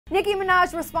Nicki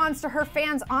Minaj responds to her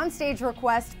fans' onstage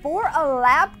request for a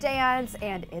lap dance,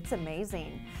 and it's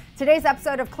amazing. Today's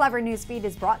episode of Clevver News Feed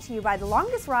is brought to you by The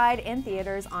Longest Ride in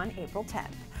theaters on April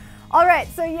 10th. All right,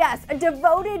 so yes, a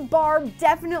devoted Barb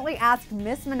definitely asked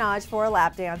Miss Minaj for a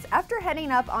lap dance after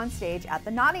heading up on stage at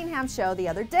the Nottingham show the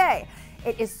other day.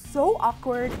 It is so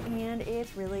awkward and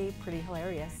it's really pretty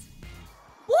hilarious.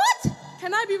 What?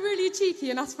 Can I be really cheeky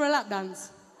and ask for a lap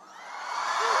dance?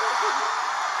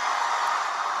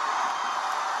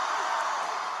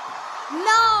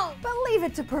 No! But leave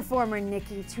it to performer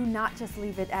Nicki to not just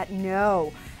leave it at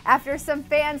no. After some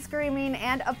fan screaming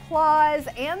and applause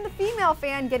and the female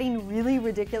fan getting really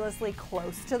ridiculously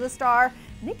close to the star,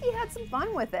 Nicki had some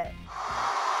fun with it.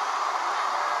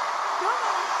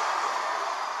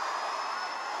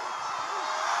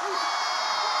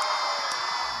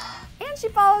 And she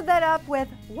followed that up with,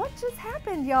 "What just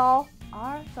happened, y'all?"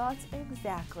 Our thoughts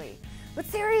exactly. But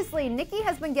seriously, Nicki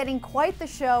has been getting quite the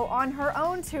show on her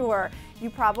own tour. You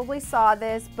probably saw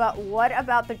this, but what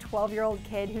about the 12-year-old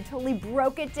kid who totally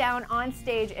broke it down on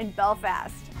stage in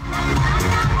Belfast? I've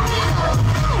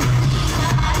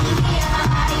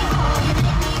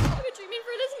been dreaming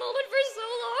for this moment for so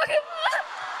long.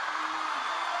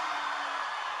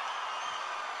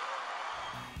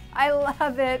 I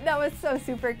love it. That was so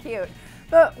super cute.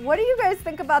 But what do you guys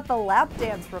think about the lap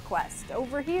dance request?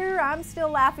 Over here, I'm still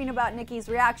laughing about Nicki's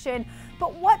reaction,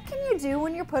 but what can you do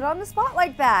when you're put on the spot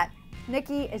like that?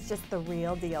 Nicki is just the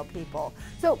real deal, people.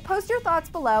 So post your thoughts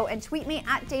below and tweet me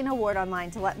at Dana Ward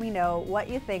Online to let me know what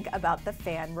you think about the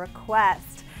fan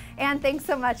request. And thanks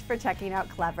so much for checking out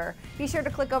Clevver. Be sure to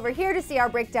click over here to see our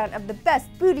breakdown of the best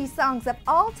booty songs of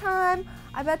all time.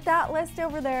 I bet that list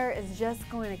over there is just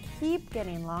going to keep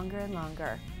getting longer and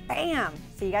longer. Bam!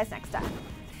 See you guys next time.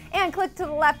 And click to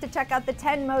the left to check out the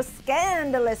 10 most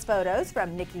scandalous photos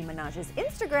from Nicki Minaj's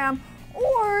Instagram,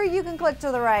 or you can click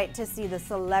to the right to see the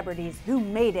celebrities who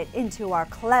made it into our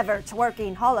Clevver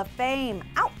Twerking Hall of Fame.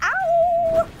 Ow,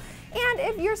 ow! And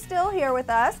if you're still here with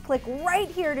us, click right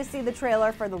here to see the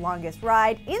trailer for The Longest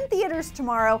Ride in theaters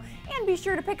tomorrow, and be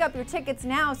sure to pick up your tickets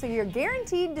now so you're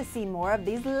guaranteed to see more of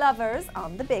these lovers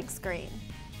on the big screen.